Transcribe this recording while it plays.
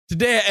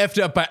Today I effed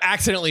up by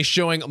accidentally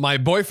showing my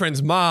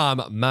boyfriend's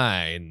mom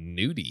my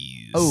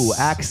nudies. Oh,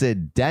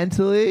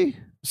 accidentally?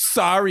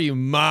 Sorry,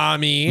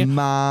 mommy.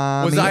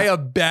 Mommy. Was I a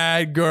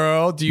bad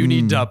girl? Do you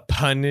need to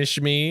punish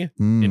me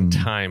in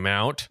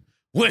timeout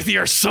with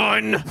your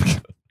son?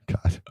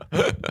 God.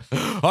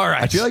 All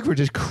right. I feel like we're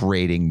just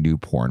creating new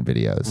porn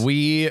videos.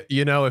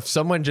 If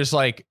someone just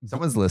like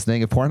someone's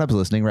listening, if Pornhub's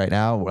listening right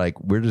now, like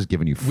we're just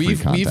giving you free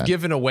content. We've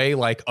given away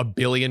like $1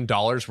 billion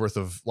worth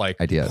of like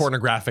ideas.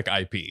 Pornographic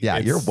IP. Yeah,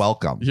 you're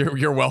welcome.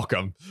 You're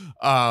welcome.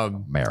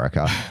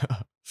 America.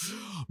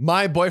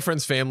 My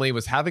boyfriend's family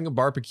was having a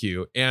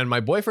barbecue and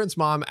my boyfriend's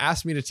mom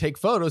asked me to take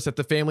photos at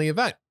the family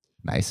event.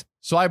 Nice.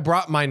 So I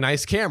brought my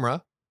nice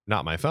camera,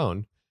 not my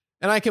phone,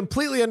 and I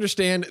completely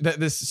understand that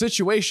this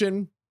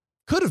situation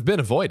could have been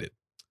avoided.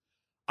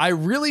 I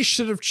really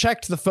should have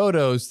checked the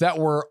photos that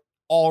were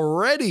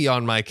already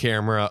on my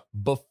camera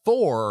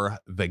before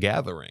the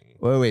gathering.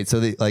 Wait. So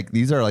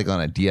these are like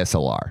on a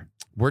DSLR.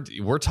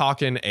 We're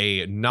talking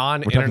a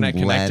non-internet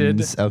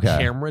connected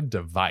camera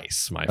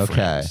device, my friend.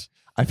 Okay.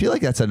 I feel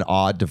like that's an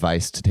odd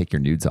device to take your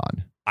nudes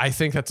on. I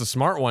think that's a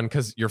smart one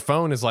because your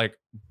phone is like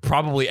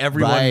probably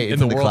everyone in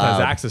the world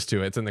has access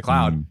to it. It's in the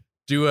cloud.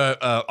 Do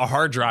a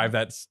hard drive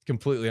that's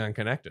completely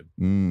unconnected.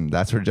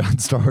 That's where John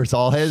stores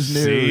all his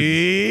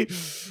nudes.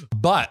 See?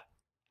 But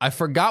I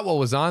forgot what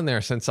was on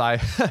there since I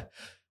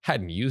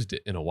hadn't used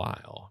it in a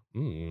while.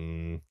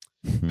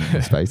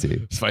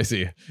 Spicy.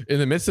 Spicy. In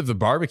the midst of the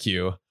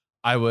barbecue,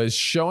 I was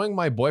showing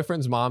my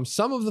boyfriend's mom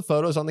some of the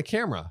photos on the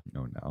camera.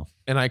 Oh, no.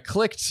 And I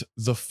clicked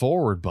the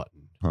forward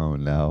button. Oh,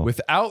 no.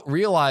 Without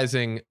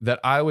realizing that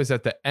I was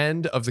at the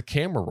end of the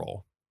camera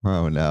roll.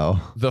 Oh,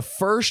 no. The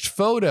first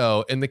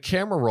photo in the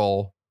camera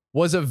roll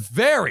was a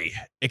very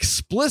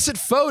explicit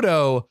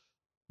photo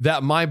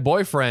that my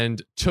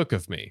boyfriend took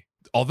of me.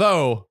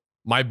 Although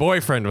my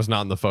boyfriend was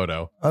not in the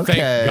photo. Okay.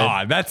 Thank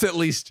God. That's at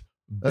least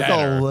better.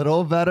 That's a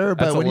little better.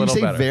 But when you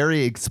say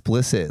very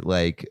explicit,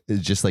 like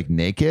it's just like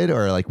naked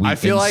or like I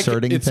feel like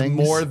it's things?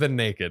 More than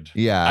naked.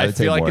 Yeah. I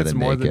feel like it's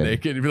more than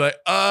naked. You'd be like,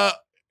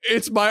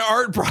 it's my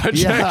art project.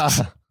 Yeah.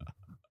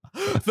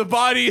 The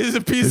body is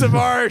a piece of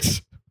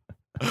art.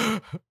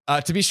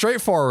 To be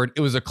straightforward,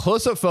 it was a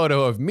close-up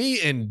photo of me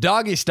in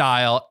doggy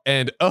style,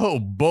 and oh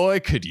boy,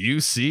 could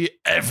you see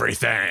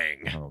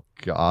everything. Oh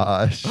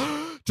gosh.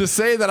 To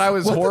say that I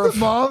was horrified. What did the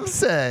mom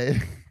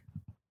say?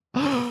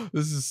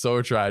 This is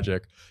so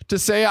tragic. To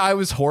say I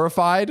was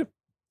horrified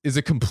is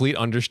a complete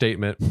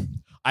understatement.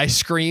 I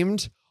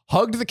screamed,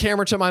 hugged the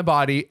camera to my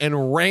body,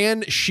 and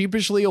ran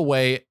sheepishly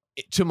away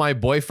to my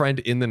boyfriend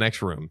in the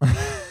next room.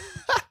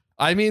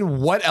 I mean,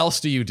 what else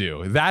do you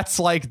do? That's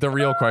like the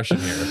real question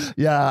here.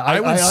 Yeah, I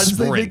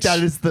honestly think that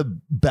is the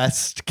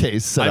best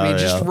case scenario. I mean,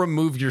 just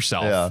remove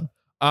yourself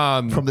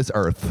from this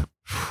earth.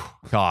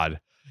 God.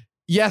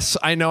 Yes,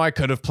 I know I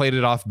could have played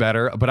it off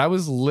better, but I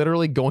was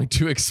literally going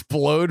to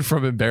explode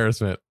from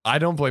embarrassment. I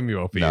don't blame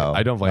you, OP. No,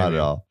 I don't blame not you.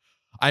 At all.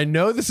 I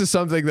know this is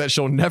something that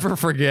she'll never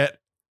forget,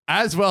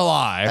 as will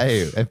I.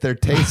 Hey, if they're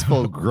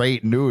tasteful,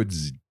 great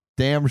nudes,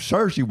 damn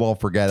sure she won't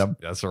forget them.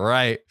 That's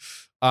right.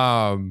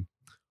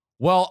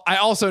 Well, I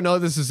also know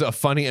this is a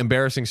funny,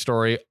 embarrassing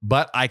story,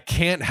 but I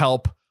can't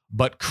help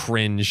but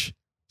cringe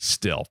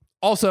still.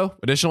 Also,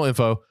 additional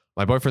info,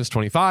 my boyfriend's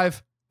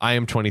 25, I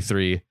am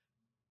 23,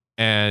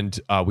 and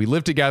we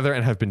live together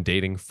and have been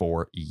dating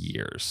for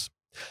years.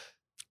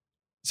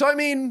 So, I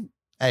mean...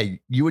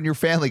 Hey, you and your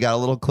family got a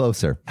little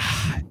closer.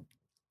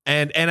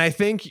 And I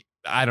think,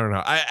 I don't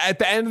know, at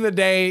the end of the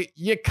day,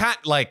 you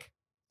can't, like,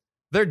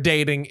 they're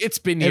dating. It's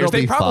been years.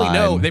 They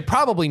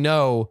probably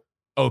know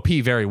OP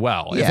very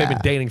well. Yeah. If they've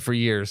been dating for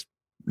years.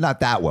 Not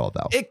that well,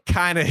 though. It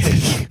kind of...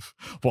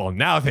 Well,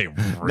 now they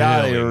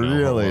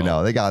really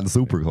know. They got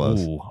super close.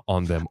 Ooh,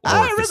 on them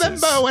orifices. I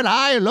remember when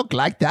I looked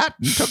like that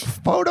and took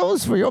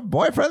photos for your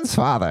boyfriend's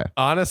father.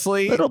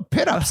 Honestly. Little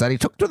pin-ups that he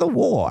took to the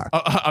war.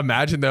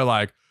 Imagine they're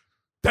like,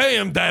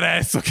 damn, that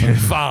ass looking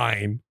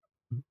fine.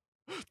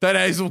 That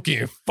ass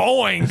looking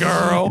fine,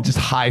 girl. Just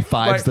high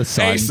fives like, the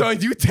son. Hey,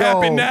 son, you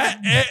tapping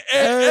that?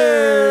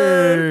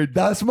 Hey,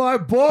 that's my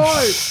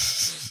boy.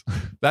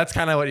 That's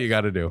kind of what you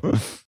got to do.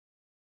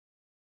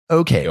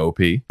 Okay, OP.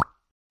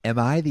 Am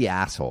I the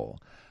asshole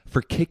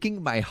for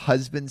kicking my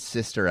husband's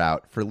sister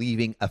out for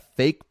leaving a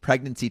fake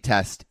pregnancy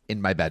test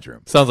in my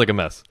bedroom? Sounds like a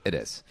mess. It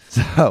is.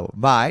 So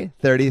my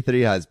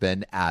 33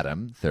 husband,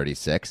 Adam,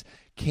 36,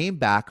 came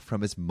back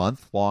from his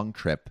month-long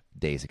trip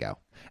days ago.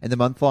 And the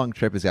month-long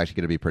trip is actually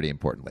going to be pretty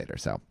important later,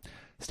 so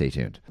stay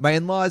tuned. My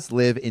in-laws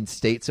live in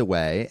states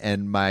away,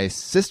 and my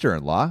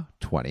sister-in-law,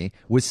 20,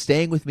 was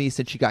staying with me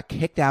since she got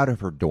kicked out of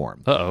her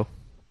dorm. Uh-oh.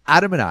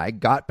 Adam and I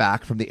got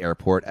back from the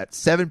airport at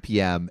 7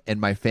 p.m.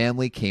 and my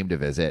family came to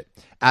visit.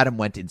 Adam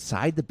went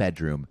inside the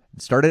bedroom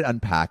and started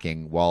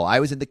unpacking while I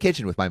was in the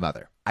kitchen with my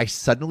mother. I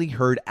suddenly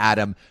heard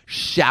Adam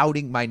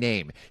shouting my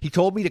name. He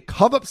told me to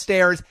come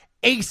upstairs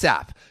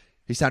ASAP.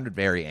 He sounded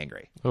very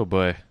angry. Oh,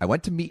 boy. I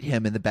went to meet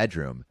him in the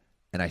bedroom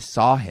and I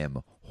saw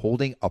him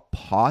holding a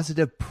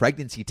positive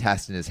pregnancy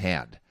test in his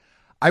hand.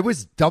 I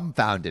was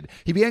dumbfounded.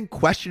 He began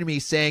questioning me,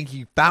 saying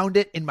he found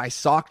it in my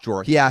sock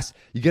drawer. He asked,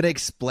 "You gonna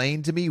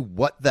explain to me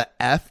what the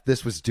F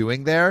this was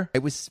doing there?" I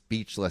was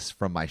speechless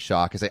from my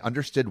shock as I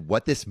understood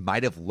what this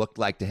might have looked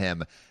like to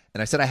him.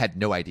 And I said I had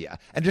no idea.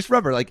 And just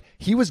remember, like,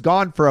 he was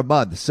gone for a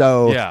month.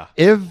 So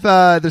if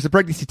there's a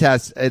pregnancy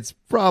test, it's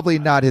probably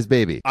not his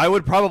baby. I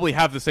would probably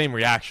have the same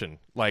reaction.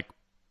 Like,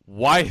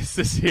 why is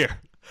this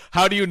here?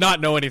 How do you not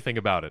know anything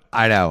about it?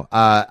 I know.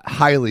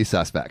 Highly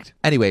suspect.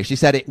 Anyway, she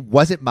said it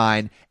wasn't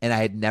mine and I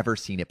had never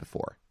seen it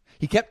before.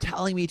 He kept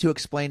telling me to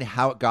explain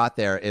how it got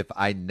there if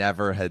I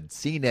never had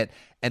seen it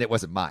and it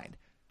wasn't mine.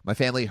 My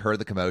family heard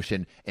the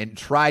commotion and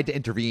tried to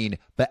intervene,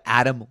 but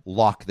Adam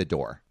locked the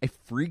door. I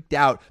freaked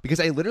out because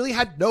I literally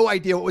had no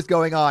idea what was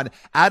going on.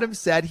 Adam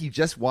said he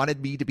just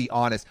wanted me to be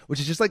honest, which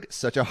is just like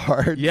such a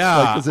hard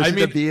position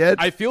to be in.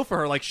 I feel for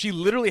her. Like, she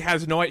literally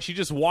has no idea. She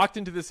just walked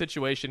into this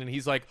situation and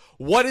he's like,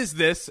 "What is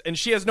this?" And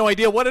she has no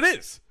idea what it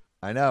is.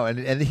 I know.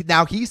 And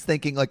now he's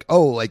thinking like,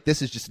 oh, like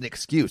this is just an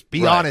excuse.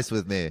 Be honest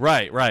with me.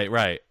 Right.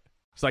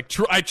 It's like,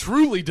 I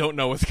truly don't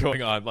know what's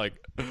going on. Like,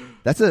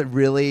 that's a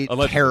really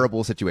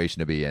terrible situation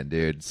to be in,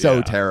 dude.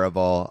 So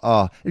terrible.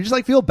 Oh, you just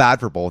like feel bad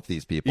for both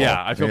these people.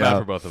 Yeah, I feel bad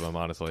for both of them,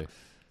 honestly.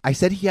 I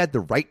said he had the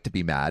right to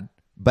be mad,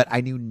 but I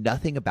knew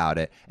nothing about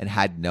it and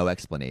had no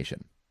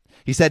explanation.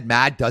 He said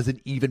mad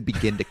doesn't even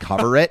begin to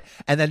cover it,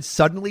 and then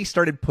suddenly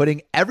started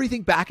putting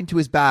everything back into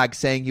his bag,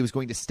 saying he was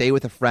going to stay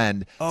with a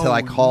friend till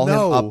I call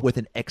him up with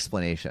an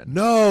explanation.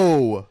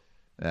 No.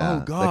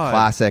 Yeah, oh, God. The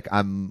classic,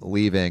 I'm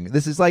leaving.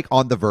 This is like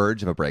on the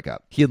verge of a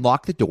breakup. He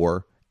unlocked the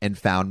door and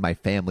found my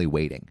family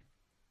waiting.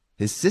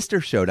 His sister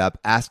showed up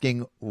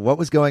asking what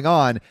was going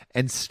on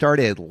and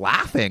started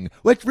laughing,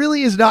 which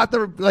really is not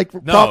the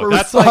proper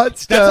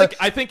response. That's like,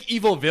 I think,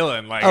 evil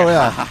villain. Like, oh,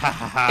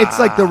 yeah. It's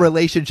like the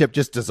relationship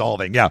just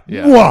dissolving. Yeah.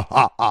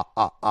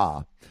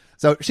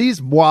 So she's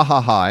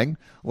mwahahaing,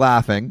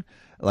 laughing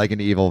like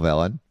an evil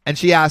villain. And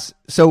she asks,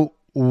 "So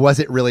was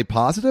it really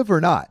positive or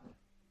not?"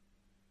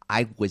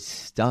 I was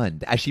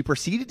stunned as she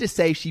proceeded to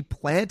say she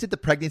planted the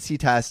pregnancy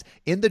test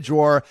in the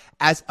drawer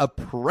as a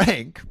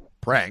prank,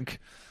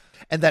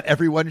 and that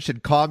everyone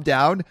should calm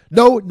down.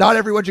 No, not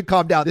everyone should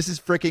calm down. This is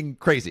freaking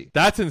crazy.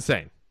 That's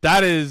insane.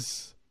 That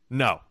is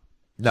not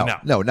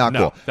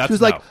cool. She was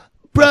no. like,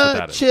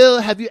 "Bruh,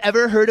 chill. Have you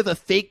ever heard of a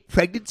fake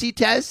pregnancy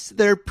test?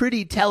 They're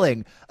pretty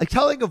telling." Like,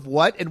 telling of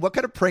what? And what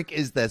kind of prank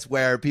is this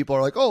where people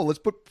are like, "Oh, let's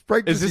put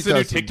pregnancy tests." Is this a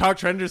new TikTok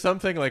trend or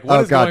something? Like,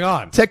 what is going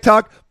on?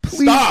 TikTok,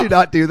 please do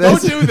not do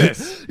this. Don't do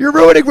this. You're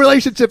ruining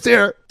relationships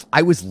here.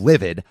 I was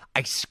livid.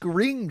 I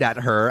screamed at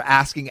her,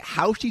 asking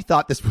how she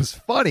thought this was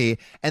funny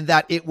and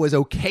that it was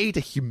okay to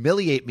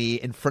humiliate me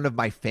in front of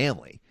my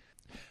family.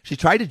 She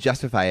tried to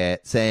justify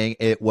it, saying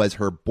it was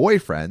her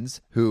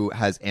boyfriend's, who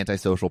has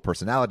antisocial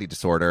personality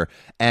disorder,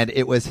 and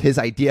it was his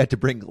idea to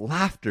bring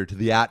laughter to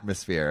the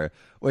atmosphere,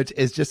 which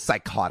is just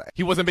psychotic.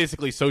 He wasn't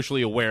basically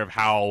socially aware of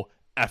how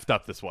effed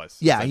up this was.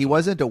 Yeah, he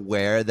wasn't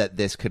aware that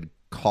this could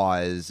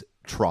cause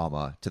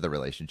trauma to the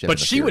relationship. But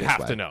she would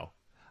have to know.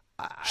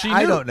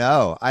 I don't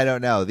know.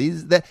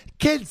 The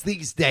kids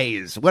these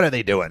days, what are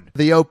they doing?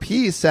 The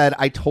OP said,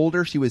 "I told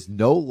her she was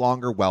no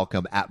longer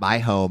welcome at my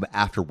home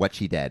after what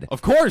she did."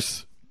 Of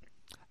course.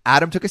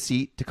 Adam took a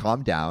seat to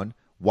calm down,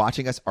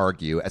 watching us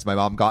argue as my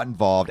mom got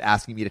involved,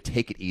 asking me to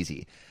take it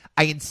easy.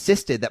 I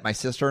insisted that my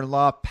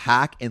sister-in-law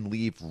pack and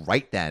leave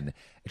right then.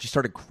 And she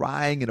started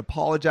crying and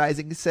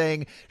apologizing,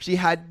 saying she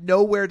had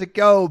nowhere to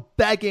go,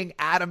 begging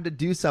Adam to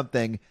do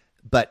something.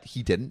 But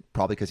he didn't,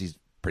 probably because he's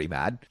pretty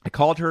mad. I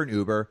called her an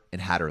Uber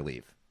and had her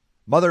leave.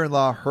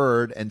 Mother-in-law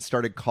heard and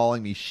started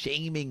calling me,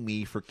 shaming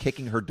me for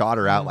kicking her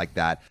daughter out like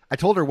that. I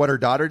told her what her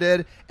daughter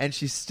did, and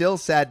she still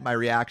said my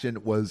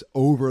reaction was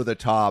over the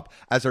top,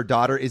 as her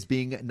daughter is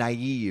being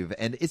naive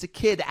and is a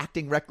kid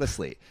acting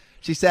recklessly.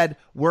 She said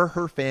we're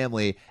her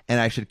family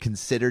and I should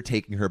consider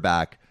taking her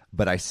back,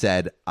 but I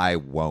said I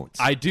won't.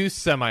 I do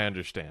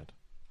semi-understand.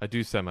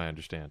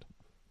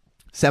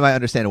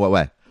 Semi-understand in what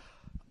way?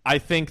 I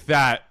think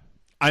that,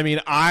 I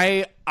mean,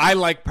 I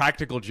like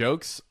practical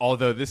jokes,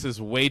 although this is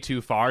way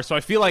too far. So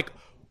I feel like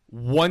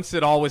once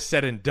it all was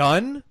said and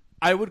done,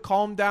 I would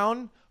calm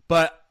down.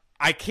 But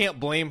I can't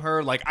blame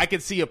her. Like, I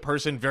could see a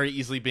person very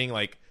easily being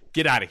like,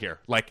 "Get out of here."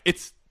 Like,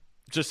 it's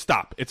just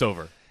stop. It's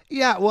over.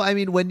 Yeah, well, I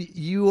mean, when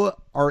you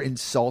are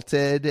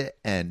insulted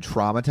and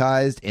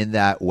traumatized in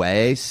that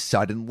way,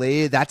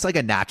 suddenly, that's like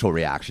a natural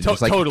reaction.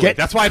 Just like, totally.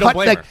 That's why I don't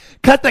blame her.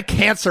 Cut the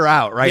cancer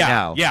out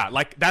now. Yeah,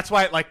 like, that's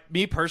why, like,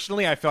 me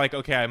personally, I feel like,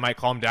 okay, I might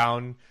calm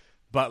down,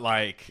 but,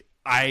 like,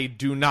 I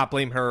do not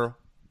blame her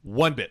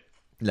one bit.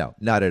 No,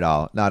 not at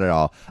all. Not at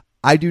all.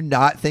 I do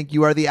not think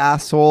you are the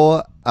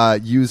asshole.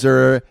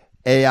 User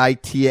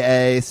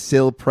AITA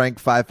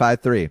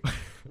SilPrank553.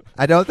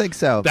 I don't think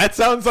so. That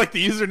sounds like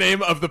the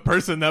username of the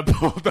person that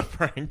pulled the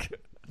prank.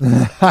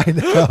 I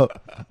know.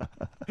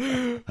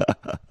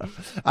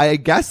 I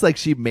guess like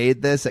she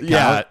made this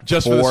account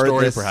just for the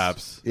story,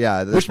 perhaps.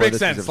 Yeah, which makes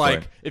sense.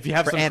 Like, if you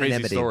have some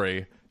crazy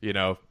story, you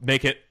know,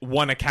 make it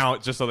one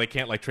account just so they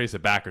can't like trace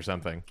it back or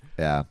something.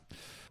 Yeah.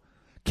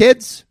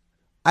 Kids,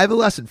 I have a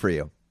lesson for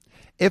you.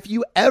 if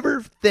you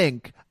ever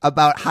think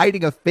about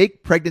hiding a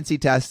fake pregnancy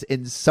test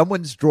in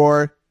someone's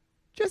drawer,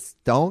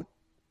 just don't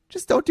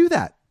do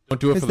that. Don't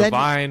do it for the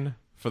Vine,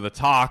 for the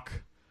talk.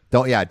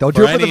 Don't do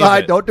it for the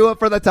Vine. Don't do it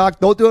for the talk.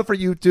 Don't do it for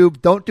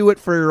YouTube. Don't do it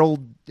for your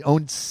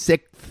own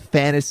sick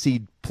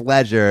fantasy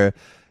pleasure.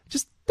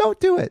 Just don't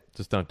do it.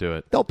 Just don't do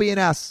it. Don't be an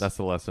ass. That's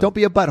the lesson. Don't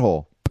be a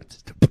butthole.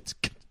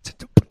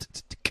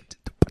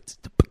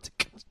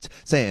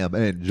 Sam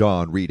and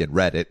John reading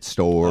Reddit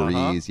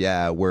stories.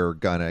 Yeah, we're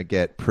gonna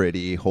get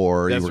pretty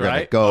hoary. That's we're gonna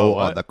right. go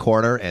on the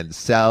corner and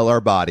sell our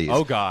bodies.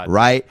 Oh, God.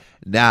 Right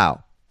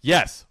now.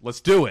 Yes,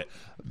 let's do it.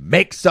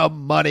 Make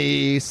some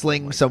money,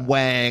 sling some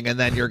wang, and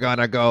then you're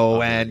gonna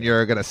go and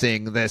you're gonna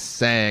sing this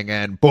sang,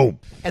 and boom.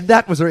 And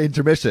that was our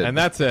intermission. And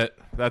that's it.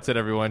 That's it,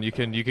 everyone. You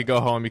can go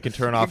home. You can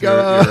turn off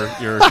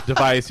your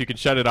device. You can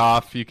shut it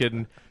off. You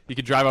can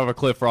drive off a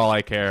cliff for all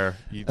I care.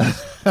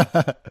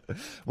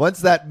 Once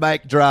that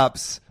mic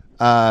drops,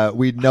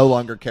 we no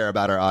longer care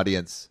about our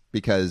audience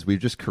because we've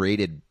just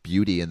created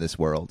beauty in this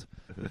world.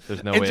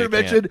 There's no way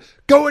intermission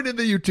going in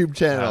the YouTube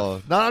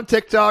channel, not on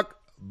TikTok,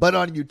 but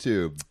on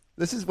YouTube.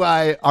 This is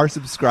why our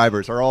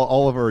subscribers are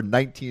all of our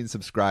 19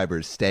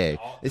 subscribers stay.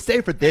 They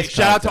stay for this.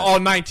 Shout out to all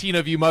 19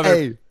 of you, mother.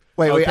 Hey,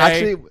 wait.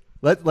 Actually,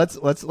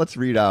 let's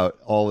read out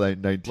all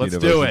 19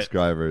 of our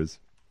subscribers.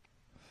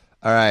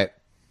 All right.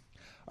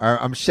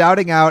 I'm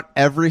shouting out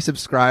every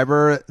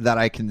subscriber that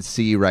I can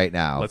see right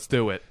now. Let's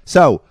do it.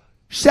 So,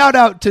 shout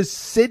out to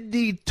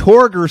Sydney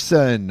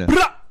Torgerson.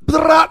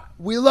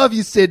 We love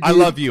you, Sydney. I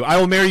love you. I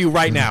will marry you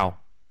right now.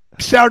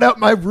 Shout out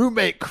my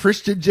roommate,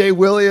 Christian J.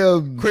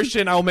 Williams.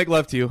 Christian, I will make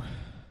love to you.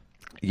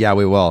 Yeah,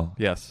 we will.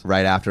 Yes.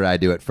 Right after I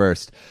do it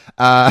first.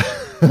 Shout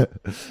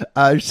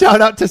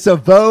out to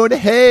Savone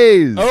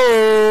Hayes.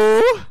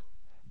 Oh.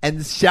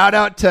 And shout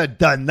out to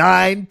the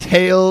Nine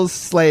Tails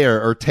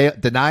Slayer, or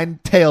the Nine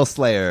Tail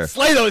Slayer.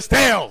 Slay those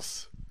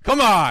tails.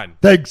 Come on.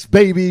 Thanks,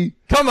 baby.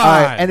 Come on.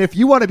 Right, and if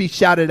you want to be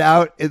shouted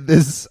out in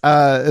this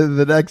in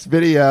the next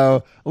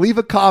video, leave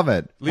a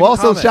comment. We'll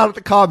also shout out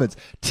the comments.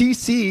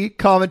 TC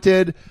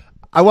commented,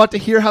 I want to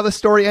hear how the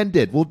story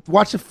ended. We'll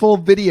watch a full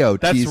video,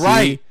 That's TC.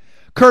 right.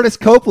 Curtis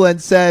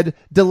Copeland said,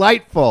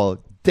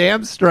 delightful.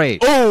 Damn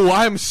straight. Oh,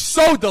 I'm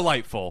so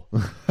delightful.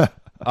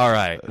 All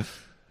right. All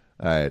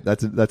right.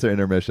 That's our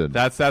intermission.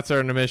 That's our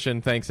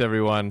intermission. Thanks,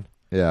 everyone.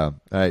 Yeah. All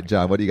right,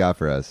 John, what do you got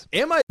for us?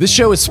 This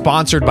show is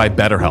sponsored by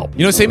BetterHelp.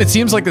 You know, Sam, it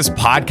seems like this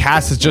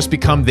podcast has just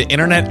become the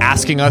internet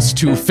asking us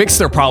to fix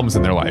their problems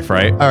in their life,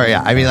 right? Oh,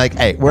 yeah. I mean, like,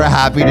 hey, we're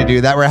happy to do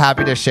that. We're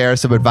happy to share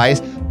some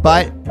advice.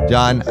 But,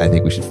 John, I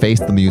think we should face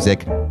the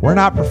music. We're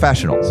not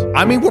professionals.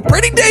 I mean, we're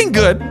pretty dang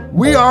good.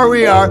 We are.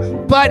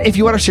 But if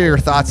you want to share your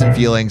thoughts and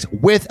feelings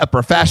with a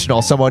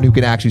professional, someone who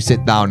can actually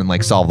sit down and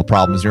like solve the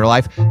problems in your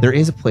life, there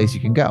is a place you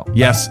can go.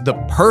 Yes, the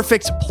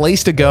perfect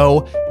place to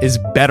go is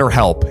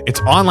BetterHelp. It's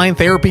online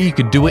therapy. You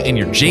can do it in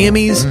your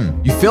jammies.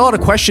 You fill out a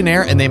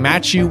questionnaire and they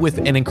match you with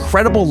an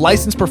incredible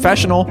licensed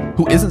professional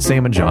who isn't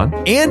Sam and John.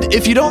 And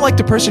if you don't like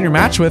the person you're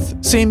matched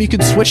with, Sam, you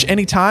can switch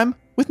anytime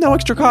with no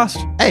extra cost.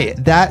 Hey,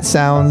 that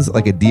sounds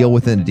like a deal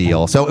within a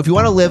deal. So if you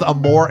want to live a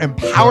more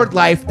empowered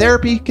life,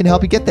 therapy can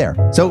help you get there.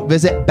 So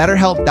visit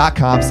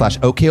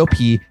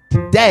betterhelp.com/OKOP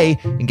today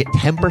and get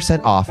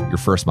 10% off your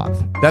first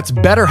month. That's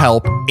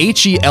BetterHelp,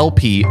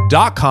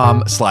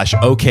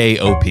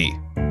 HELP.com/OKOP.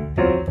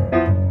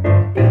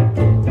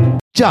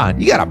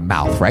 John, you got a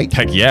mouth, right?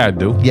 Heck yeah, I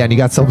do. Yeah, and you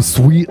got some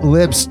sweet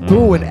lips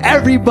too. And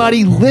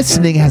everybody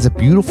listening has a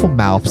beautiful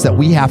mouth that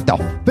we have to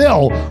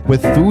fill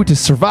with food to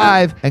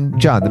survive. And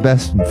John, the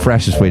best and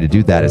freshest way to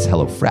do that is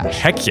HelloFresh.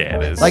 Heck yeah,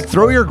 it is. Like,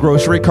 throw your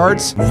grocery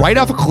carts right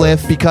off a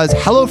cliff because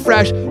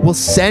HelloFresh will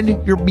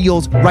send your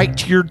meals right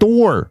to your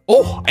door.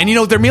 Oh, and you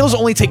know, their meals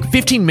only take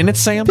 15 minutes,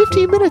 Sam.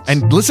 15 minutes.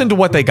 And listen to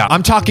what they got.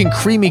 I'm talking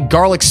creamy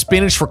garlic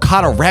spinach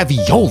ricotta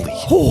ravioli.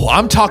 Oh,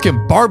 I'm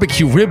talking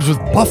barbecue ribs with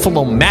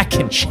buffalo mac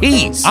and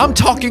cheese. I'm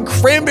talking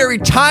cranberry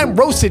thyme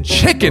roasted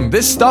chicken.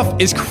 This stuff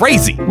is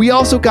crazy. We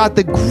also got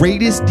the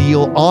greatest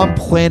deal on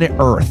planet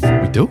Earth.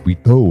 We do? We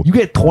do. You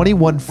get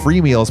 21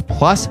 free meals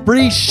plus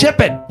free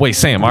shipping. Wait,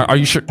 Sam, are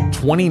you sure?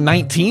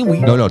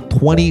 2019? No,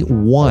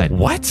 21.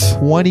 What?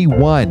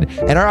 21.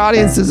 And our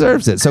audience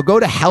deserves it. So go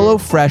to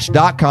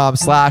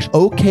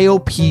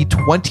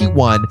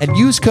HelloFresh.com/OKOP21 and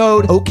use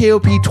code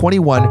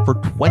OKOP21 for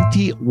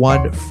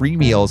 21 free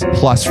meals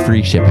plus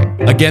free shipping.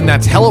 Again,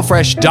 that's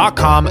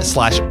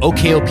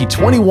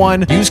HelloFresh.com/OKOP21.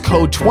 Use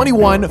code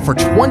 21 for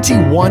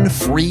 21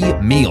 free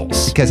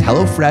meals. Because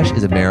HelloFresh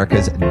is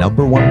America's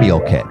 #1 meal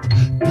kit.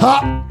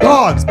 Top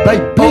dogs,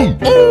 baby!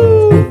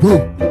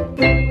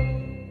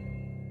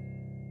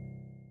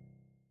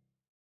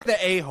 The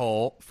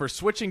a-hole for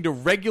switching to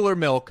regular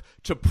milk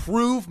to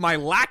prove my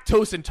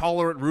lactose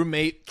intolerant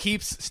roommate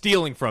keeps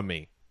stealing from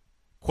me?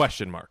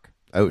 Question mark.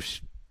 Oh,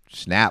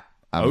 snap.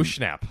 Oh,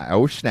 snap.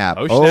 Oh, snap.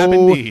 Oh, snap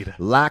indeed.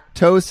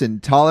 Lactose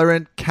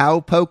intolerant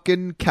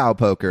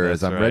cowpokers.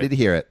 That's I'm right. ready to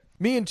hear it.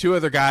 Me and two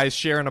other guys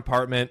share an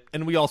apartment,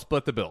 and we all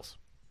split the bills.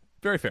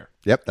 Very fair.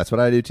 Yep, that's what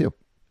I do too.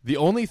 The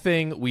only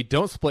thing we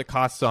don't split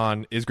costs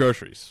on is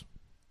groceries.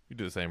 You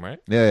do the same, right?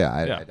 Yeah.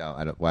 I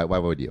don't. Why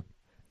would you?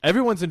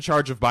 Everyone's in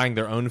charge of buying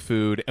their own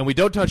food, and we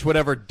don't touch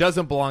whatever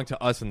doesn't belong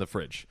to us in the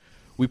fridge.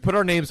 We put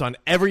our names on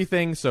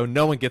everything so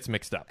no one gets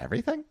mixed up.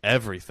 Everything?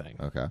 Everything.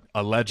 Okay.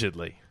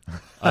 Allegedly.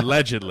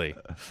 Allegedly.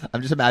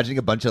 I'm just imagining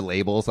a bunch of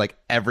labels like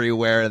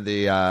everywhere in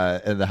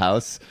the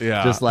house.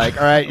 Yeah. Just like,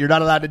 all right, you're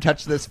not allowed to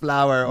touch this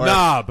flower or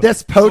Knob,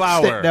 this post-it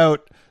flower.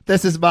 note.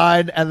 This is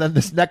mine, and then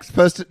this next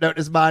post-it note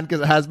is mine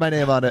because it has my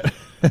name on it.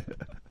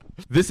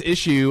 This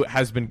issue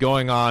has been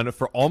going on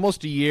for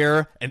almost a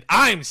year, and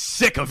I'm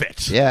sick of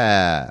it.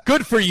 Yeah.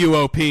 Good for you,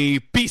 OP.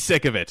 Be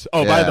sick of it.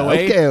 Oh, by the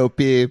way, okay, OP.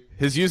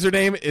 his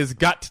username is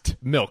Gut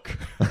Milk.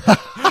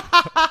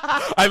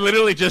 I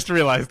literally just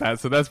realized that,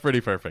 so that's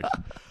pretty perfect.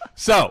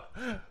 So,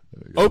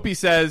 OP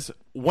says,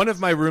 one of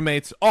my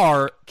roommates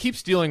keep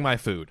stealing my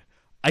food.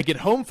 I get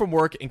home from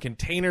work and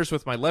containers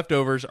with my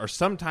leftovers are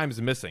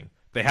sometimes missing.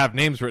 They have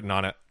names written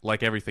on it,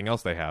 like everything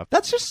else they have.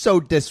 That's just so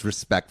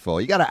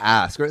disrespectful. You got to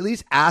ask, or at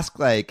least ask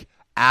like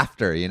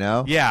after, you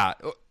know? Yeah.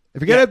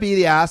 If you're going to be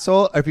the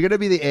asshole, or if you're going to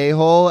be the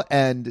a-hole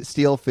and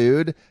steal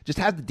food, just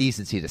have the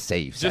decency to say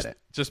you said it.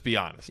 Just be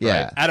honest,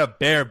 Yeah. right? At a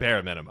bare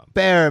minimum.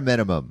 Bare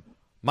minimum.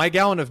 My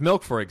gallon of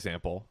milk, for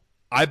example,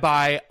 I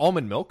buy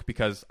almond milk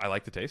because I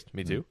like the taste.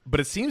 Me too. But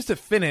it seems to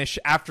finish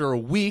after a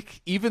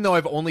week, even though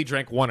I've only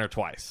drank one or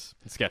twice.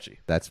 It's sketchy.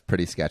 That's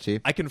pretty sketchy.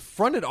 I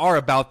confronted R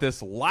about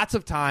this lots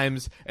of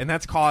times, and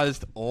that's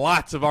caused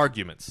lots of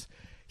arguments.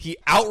 He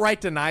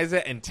outright denies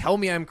it and tell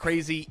me I'm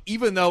crazy,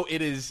 even though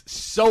it is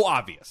so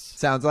obvious.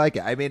 Sounds like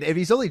it. I mean, if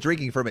he's only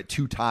drinking from it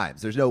 2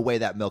 times, there's no way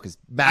that milk is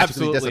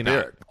magically Absolutely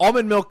disappeared. not.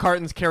 Almond milk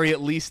cartons carry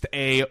at least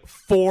a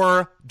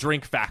 4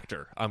 drink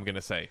factor, I'm going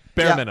to say.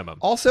 Bare minimum.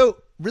 Also,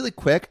 really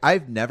quick,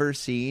 I've never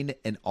seen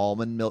an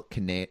almond milk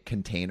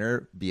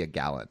container be a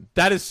gallon.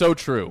 That is so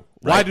true.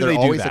 Right? Why do They're they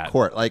do always that? a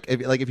quart. Like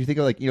if you think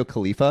of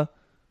Khalifa,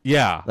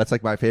 Yeah. that's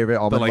like my favorite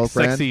The almond like milk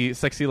brand.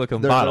 sexy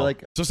looking They're bottle.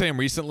 like, So Sam,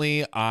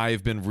 recently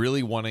I've been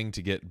really wanting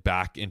to get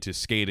back into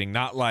skating,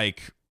 not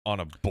like on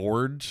a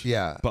board.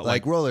 Yeah, But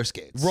like roller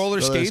skates.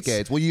 Roller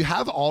skates? Well, you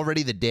have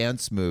already the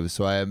dance moves,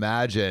 so I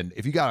imagine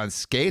if you got on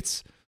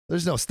skates,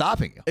 there's no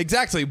stopping you.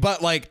 Exactly.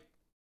 But like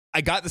I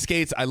got the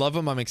skates. I love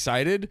them. I'm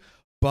excited.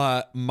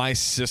 But my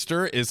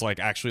sister is like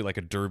actually like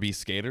a derby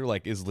skater,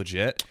 like is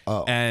legit.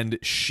 Oh. And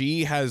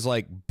she has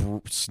like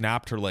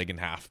snapped her leg in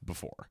half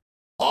before.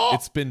 Oh,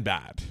 It's been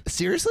bad.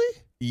 seriously?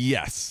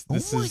 Yes.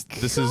 This Oh my is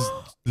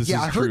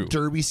yeah, I true. heard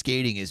derby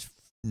skating is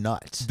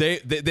nuts. They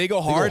go They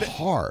go hard.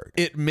 hard.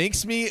 It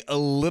makes me a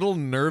little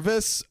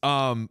nervous,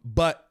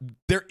 but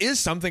there is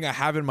something I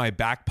have in my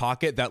back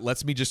pocket that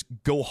lets me just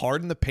go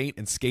hard in the paint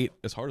and skate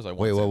as hard as I want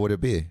Wait, to. what would it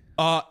be?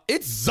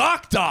 It's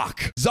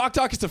ZocDoc.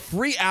 ZocDoc is a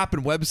free app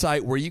and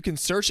website where you can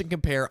search and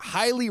compare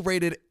highly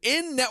rated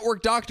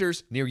in-network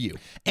doctors near you.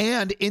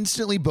 And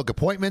instantly book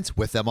appointments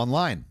with them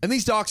online. And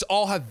these docs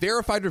all have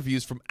verified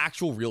reviews from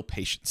actual real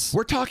patients.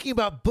 We're talking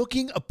about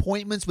booking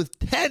appointments with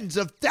tens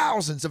of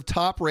thousands of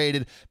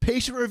top-rated,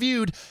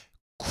 patient-reviewed,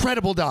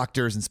 credible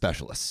doctors and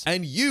specialists.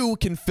 And you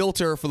can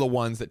filter for the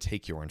ones that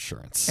take your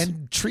insurance.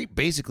 And treat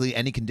basically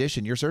any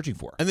condition you're searching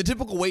for. And the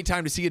typical wait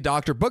time to see a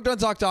doctor booked on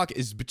ZocDoc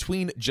is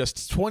between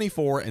just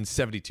 24 and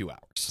 72 hours.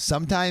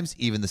 Sometimes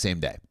even the same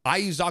day. I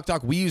use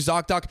ZocDoc, we use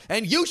ZocDoc,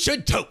 and you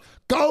should too.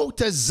 Go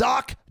to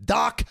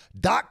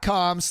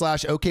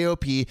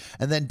ZocDoc.com/OKOP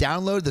and then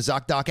download the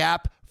ZocDoc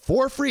app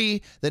for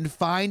free. Then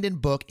find and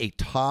book a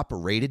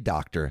top-rated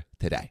doctor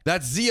today.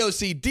 That's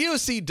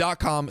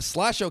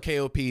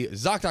ZocDoc.com/OKOP,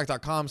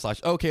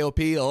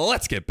 ZocDoc.com/OKOP.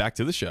 Let's get back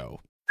to the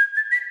show.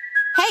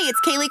 Hey,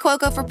 it's Kaylee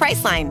Cuoco for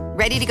Priceline.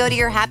 Ready to go to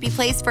your happy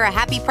place for a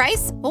happy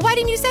price? Well, why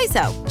didn't you say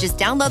so? Just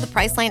download the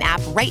Priceline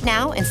app right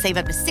now and save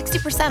up to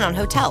 60% on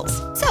hotels.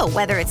 So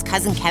whether it's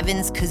Cousin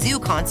Kevin's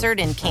Kazoo Concert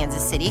in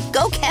Kansas City,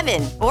 go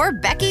Kevin, or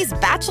Becky's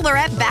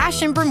Bachelorette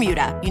Bash in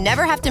Bermuda, you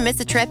never have to miss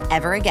a trip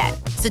ever again.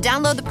 So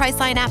download the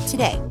Priceline app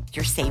today.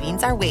 Your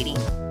savings are waiting.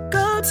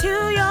 Go to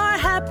your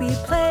happy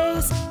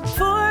place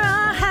for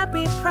a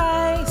happy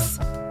price.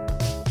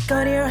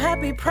 Go to your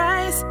happy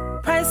price,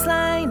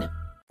 Priceline.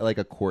 like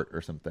a quart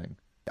or something.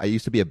 I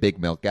used to be a big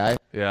milk guy.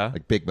 Yeah.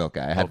 Like big milk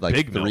guy. I had like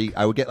big 3. milk.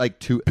 I would get like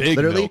 2, Big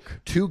literally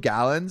milk. 2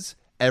 gallons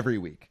every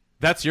week.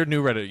 That's your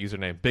new Reddit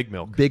username, Big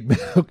Milk. Big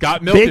milk.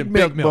 Got milk big and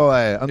milk big milk.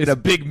 boy. It's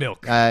Big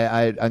Milk.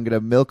 I'm gonna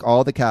milk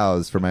all the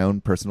cows for my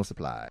own personal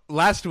supply.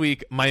 Last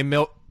week my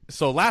milk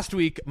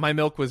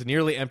was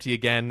nearly empty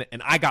again,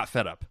 and I got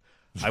fed up.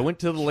 I went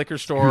to the liquor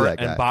store that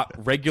guy. and bought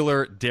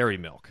regular dairy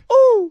milk.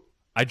 Ooh.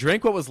 I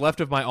drank what was left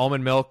of my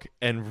almond milk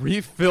and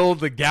refilled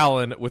the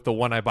gallon with the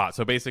one I bought.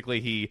 So basically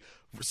he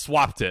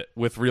swapped it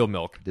with real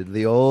milk. Did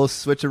the old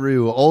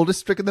switcheroo,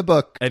 oldest trick in the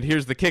book. And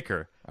here's the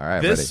kicker. All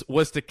right, this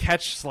was to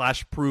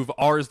catch/prove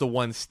R is the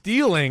one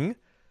stealing,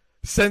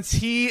 since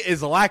he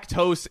is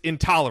lactose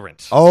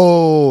intolerant.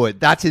 Oh,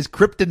 that's his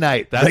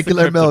kryptonite. That's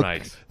regular the milk.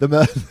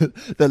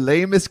 kryptonite. The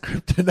lamest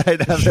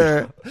kryptonite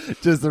ever.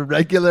 Just the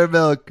regular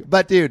milk.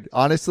 But dude,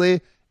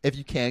 honestly, if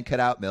you can cut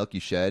out milk, you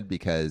should,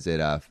 because it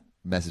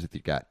messes with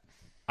your gut.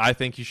 I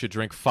think you should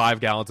drink 5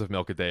 gallons of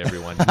milk a day,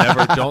 everyone.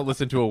 Don't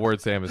listen to a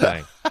word Sam is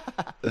saying.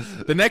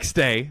 The next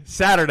day,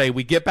 Saturday,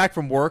 we get back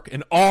from work,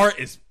 and R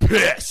is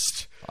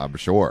pissed. I'm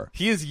sure.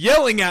 He is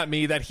yelling at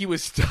me that he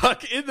was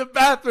stuck in the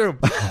bathroom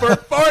for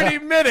 40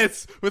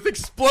 minutes with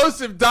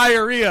explosive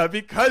diarrhea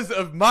because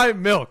of my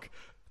milk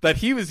that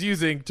he was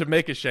using to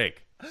make a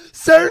shake.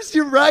 Serves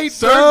you right,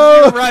 Serves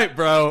bro. you right,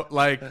 bro.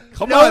 Like,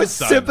 come no on,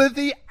 son.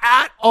 sympathy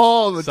at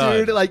all, Son.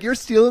 dude. Like, you're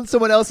stealing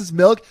someone else's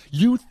milk.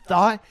 You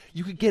thought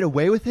you could get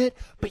away with it,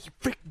 but you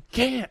freaking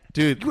can't.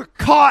 Dude. You were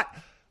caught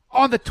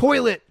on the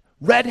toilet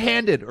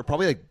red-handed, or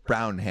probably like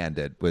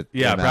brown-handed with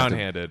the amount of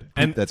brown-handed. poop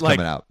And that's like,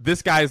 coming out.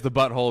 this guy's the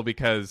butthole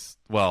because,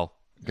 well,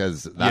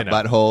 Because that know.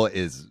 butthole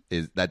is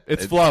that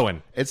it's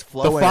flowing. It's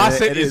flowing. The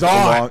faucet It is a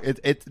on. long-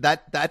 it's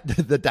that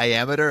the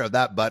diameter of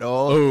that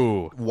butthole.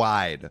 Ooh.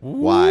 wide.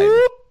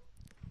 Whoop.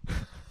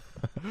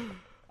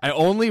 I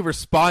only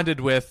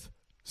responded with,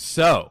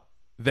 so,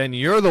 then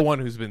you're the one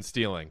who's been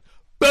stealing.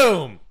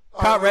 Boom!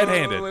 Caught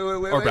red-handed. wait,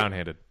 or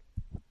brown-handed.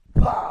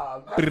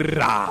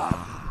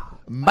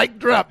 Mic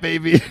drop,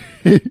 baby.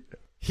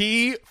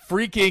 He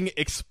freaking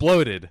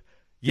exploded.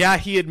 Yeah,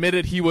 he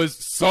admitted he was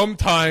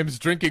sometimes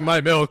drinking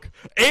my milk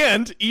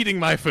and eating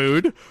my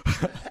food.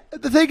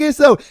 The thing is,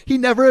 though, he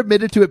never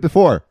admitted to it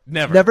before.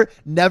 Never admitted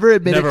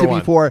Never to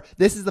once. before.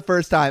 This is the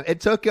first time. It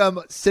took him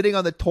sitting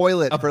on the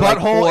toilet A for like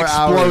butthole 4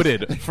 hours.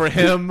 exploded for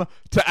him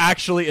to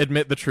actually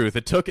admit the truth.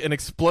 It took an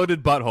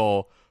exploded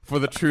butthole for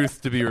the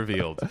truth to be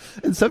revealed.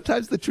 And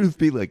sometimes the truth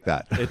be like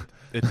that.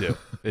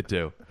 It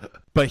do.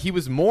 But he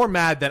was more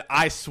mad that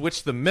I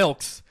switched the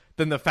milks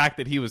than the fact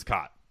that he was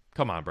caught.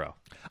 Come on, bro.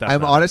 That's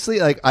I'm not- honestly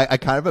like I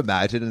kind of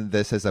imagine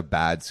this as a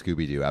bad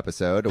Scooby-Doo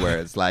episode where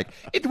it's like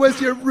it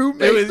was your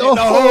roommate It was the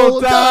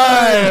whole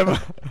time.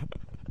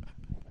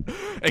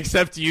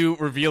 Except you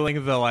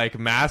revealing the like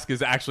mask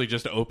is actually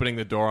just opening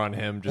the door on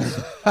him, just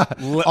On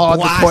the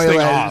blasting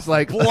toilet, off, it's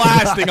like-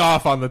 blasting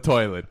off on the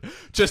toilet.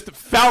 Just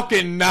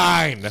Falcon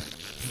 9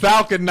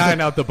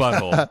 out the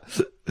butthole.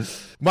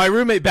 My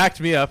roommate backed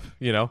me up,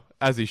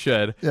 as he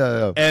should,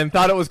 Yeah. and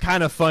thought it was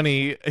kind of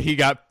funny. He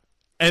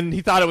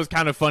thought it was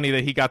kind of funny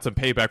that he got some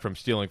payback from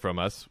stealing from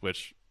us,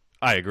 which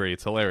I agree,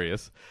 it's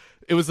hilarious.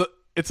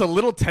 It's a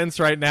little tense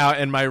right now,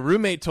 and my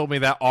roommate told me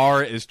that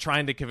R is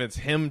trying to convince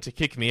him to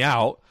kick me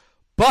out,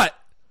 but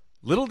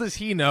little does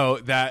he know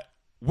that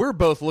we're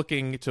both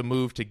looking to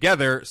move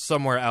together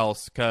somewhere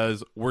else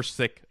because we're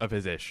sick of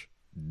his ish.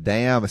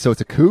 Damn. So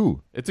it's a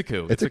coup. It's a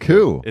coup. It's a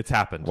coup. It's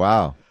happened.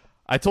 Wow.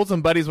 I told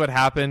some buddies what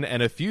happened,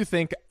 and if you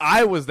think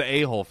I was the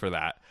a-hole for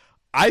that,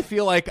 I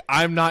feel like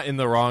I'm not in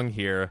the wrong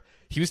here.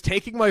 He was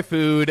taking my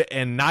food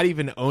and not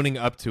even owning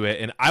up to it,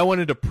 and I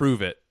wanted to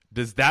prove it.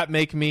 Does that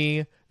make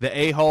me the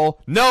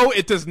a-hole? No,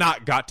 it does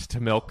not. Got to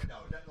milk.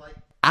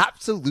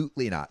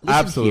 Absolutely not. Listen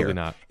Absolutely here.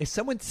 not. If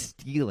someone's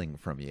stealing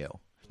from you,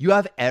 you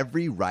have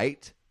every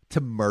right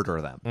to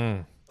murder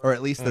them, or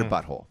at least their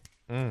butthole.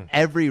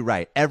 Every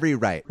right.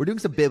 We're doing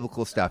some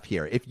biblical stuff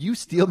here. If you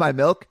steal my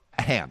milk,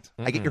 a hand.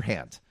 I get your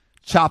hand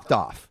chopped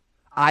off.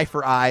 Eye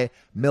for eye,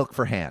 milk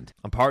for hand.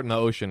 I'm parting the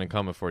ocean and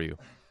coming for you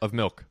of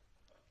milk.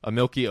 A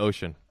milky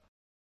ocean.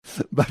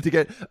 About to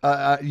get,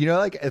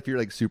 like if you're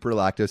like super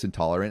lactose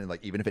intolerant and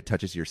like even if it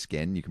touches your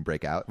skin, you can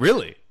break out.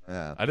 Really?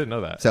 Yeah. I didn't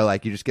know that. So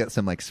like you just get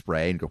some like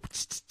spray and go.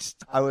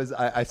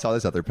 I saw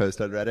this other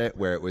post on Reddit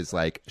where it was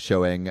like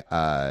showing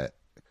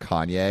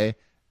Kanye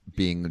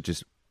being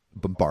just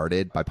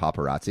bombarded by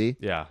paparazzi.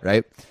 Yeah.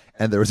 Right.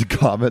 And there was a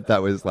comment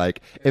that was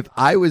like, if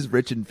I was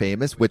rich and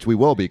famous, which we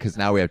will be because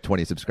now we have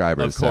 20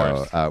 subscribers. Of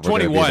course. So, we're gonna be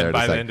 21 there by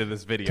just, the like, end of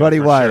this video.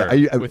 21. For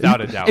sure,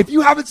 without a doubt. If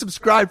you haven't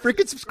subscribed,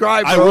 freaking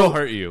subscribe, bro. I will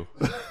hurt you.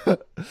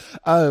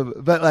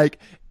 But like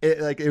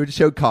it would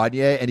show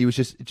Kanye and he was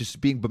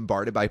just being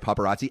bombarded by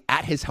paparazzi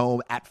at his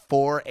home at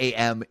 4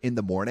 a.m. in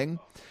the morning.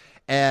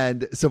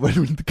 And someone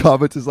in the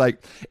comments is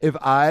like, if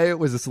I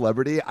was a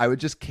celebrity, I would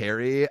just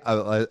carry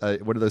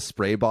one of those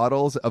spray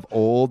bottles of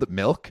old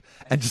milk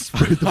and just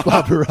spray the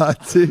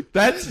paparazzi.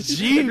 That's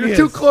genius.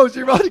 You're too close.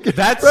 You're about to get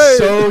That's sprayed.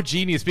 so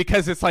genius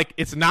because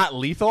it's not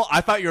lethal. I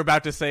thought you were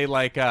about to say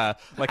like an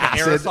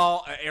Acid.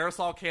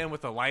 aerosol can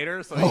with a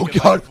lighter, so Oh, you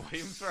can God.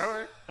 like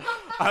flamethrower.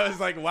 I was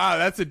like, wow,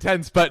 that's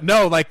intense. But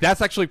no, like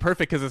that's actually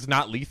perfect because it's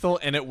not lethal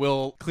and it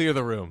will clear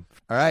the room.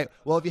 All right.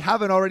 Well, if you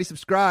haven't already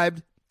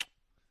subscribed,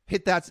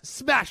 hit that,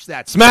 smash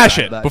that. Smash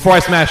subscribe it button. before I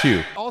smash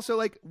you. Also,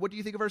 like, what do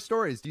you think of our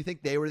stories? Do you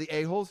think they were the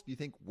a-holes? Do you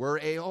think we're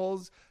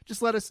a-holes?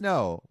 Just let us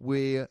know.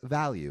 We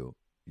value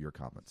your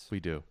comments. We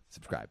do.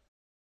 Subscribe.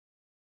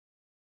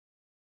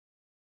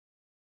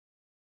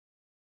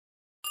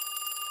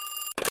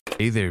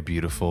 Hey there,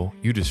 beautiful.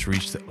 You just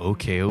reached the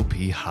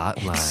OKOP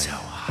hotline. So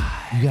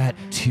hot. You got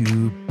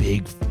 2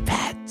 big,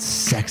 fat,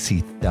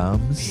 sexy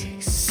thumbs.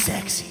 Big,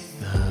 sexy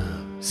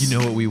thumbs. You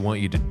know what we want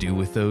you to do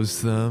with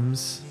those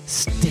thumbs?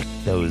 Stick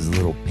those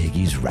little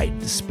piggies right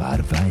into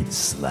Spotify and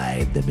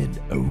slide them in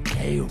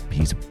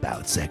OKOP's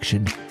About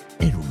section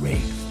and rate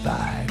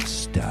 5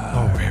 stars.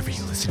 Or wherever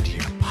you listen to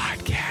your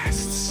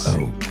podcasts.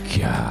 Oh,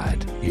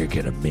 God. You're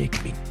going to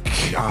make me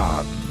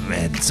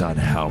comments on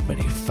how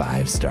many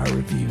 5-star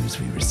reviews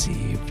we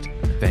received.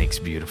 Thanks,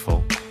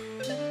 beautiful.